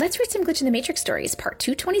Let's read some Glitch in the Matrix stories, part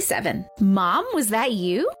 227. Mom, was that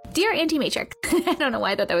you? Dear Auntie Matrix, I don't know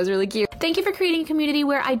why I thought that was really cute. Thank you for creating a community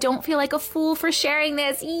where I don't feel like a fool for sharing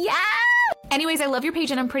this. Yeah! Anyways, I love your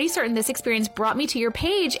page and I'm pretty certain this experience brought me to your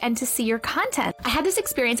page and to see your content. I had this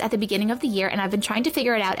experience at the beginning of the year and I've been trying to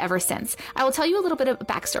figure it out ever since. I will tell you a little bit of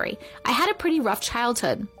backstory. I had a pretty rough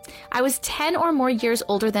childhood. I was 10 or more years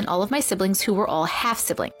older than all of my siblings who were all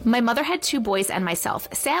half-siblings. My mother had 2 boys and myself.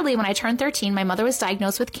 Sadly, when I turned 13, my mother was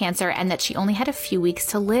diagnosed with cancer and that she only had a few weeks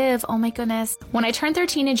to live. Oh my goodness. When I turned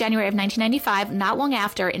 13 in January of 1995, not long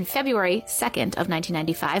after, in February 2nd of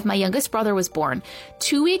 1995, my youngest brother was born.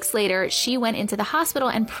 2 weeks later, she went into the hospital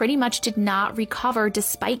and pretty much did not recover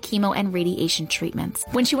despite chemo and radiation treatments.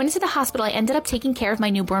 When she went into the hospital, I ended up taking care of my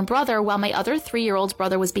newborn brother while my other 3-year-old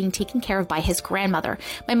brother was being taken care of by his grandmother.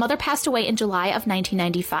 My mother passed away in July of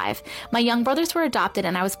 1995. My young brothers were adopted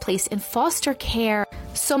and I was placed in foster care.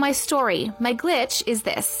 So my story, my glitch is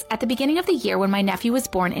this. At the beginning of the year when my nephew was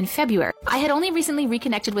born in February, I had only recently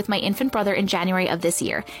reconnected with my infant brother in January of this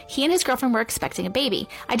year. He and his girlfriend were expecting a baby.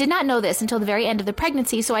 I did not know this until the very end of the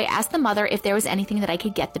pregnancy, so I asked the mother if there was anything that I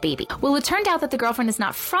could get the baby. Well, it turned out that the girlfriend is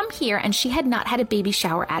not from here and she had not had a baby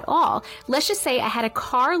shower at all. Let's just say I had a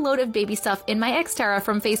carload of baby stuff in my Xterra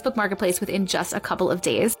from Facebook Marketplace within just a couple of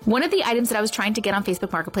days. One of the items that I was trying to get on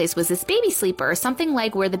Facebook Marketplace was this baby sleeper, something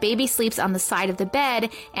like where the baby sleeps on the side of the bed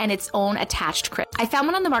and its own attached crib. I found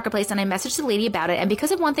one on the Marketplace and I messaged the lady about it, and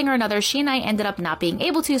because of one thing or another, she and I ended up not being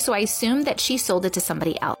able to, so I assumed that she sold it to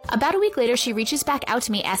somebody else. About a week later, she reaches back out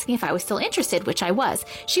to me asking if I was still interested, which I was.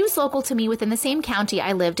 She was local to me within the same county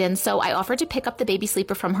I lived in, so I offered to pick up the baby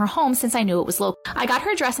sleeper from her home since I knew it was local. I got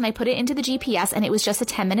her address and I put it into the GPS and it was just a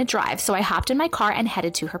 10-minute drive, so I hopped in my car and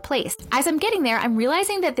headed to her place. As I'm getting there, I'm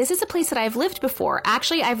realizing that this is a place that I've lived before.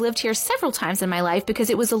 Actually, I've lived here several times in my life because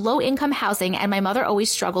it was a low-income housing and my mother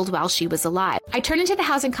always struggled while she was alive. I turn into the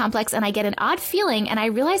housing complex and I get an odd feeling and I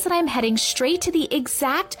realize that I'm heading straight to the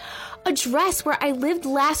exact address where I lived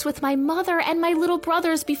last with my mother and my little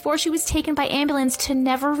brothers before she was taken by ambulance to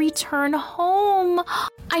never return home.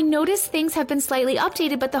 I noticed things have been slightly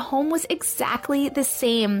updated, but the home was exactly the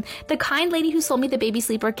same. The kind lady who sold me the baby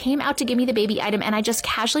sleeper came out to give me the baby item, and I just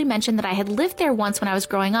casually mentioned that I had lived there once when I was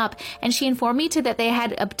growing up, and she informed me that they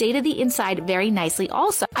had updated the inside very nicely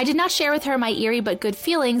also. I did not share with her my eerie but good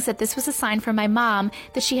feelings that this was a sign from my mom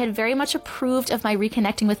that she had very much approved of my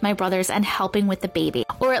reconnecting with my brothers and helping with the baby.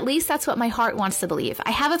 Or at least that's what my heart wants to believe.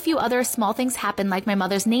 I have a few other small things happen, like my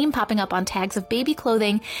mother's name popping up on tags of baby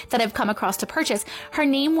clothing that I've come across to purchase. Her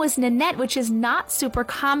name was Nanette, which is not super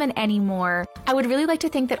common anymore. I would really like to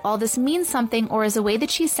think that all this means something or is a way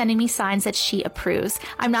that she's sending me signs that she approves.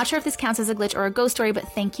 I'm not sure if this counts as a glitch or a ghost story, but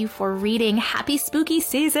thank you for reading. Happy spooky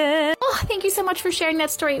season! Oh, thank you so much for sharing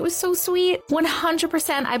that story. It was so sweet.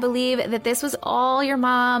 100% I believe that this was all your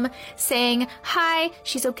mom saying, hi,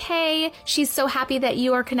 she's okay. She's so happy that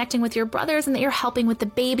you are connecting with your brothers and that you're helping with the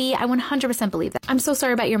baby. I 100% believe that. I'm so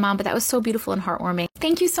sorry about your mom, but that was so beautiful and heartwarming.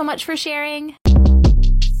 Thank you so much for sharing.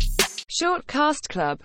 Short Cast Club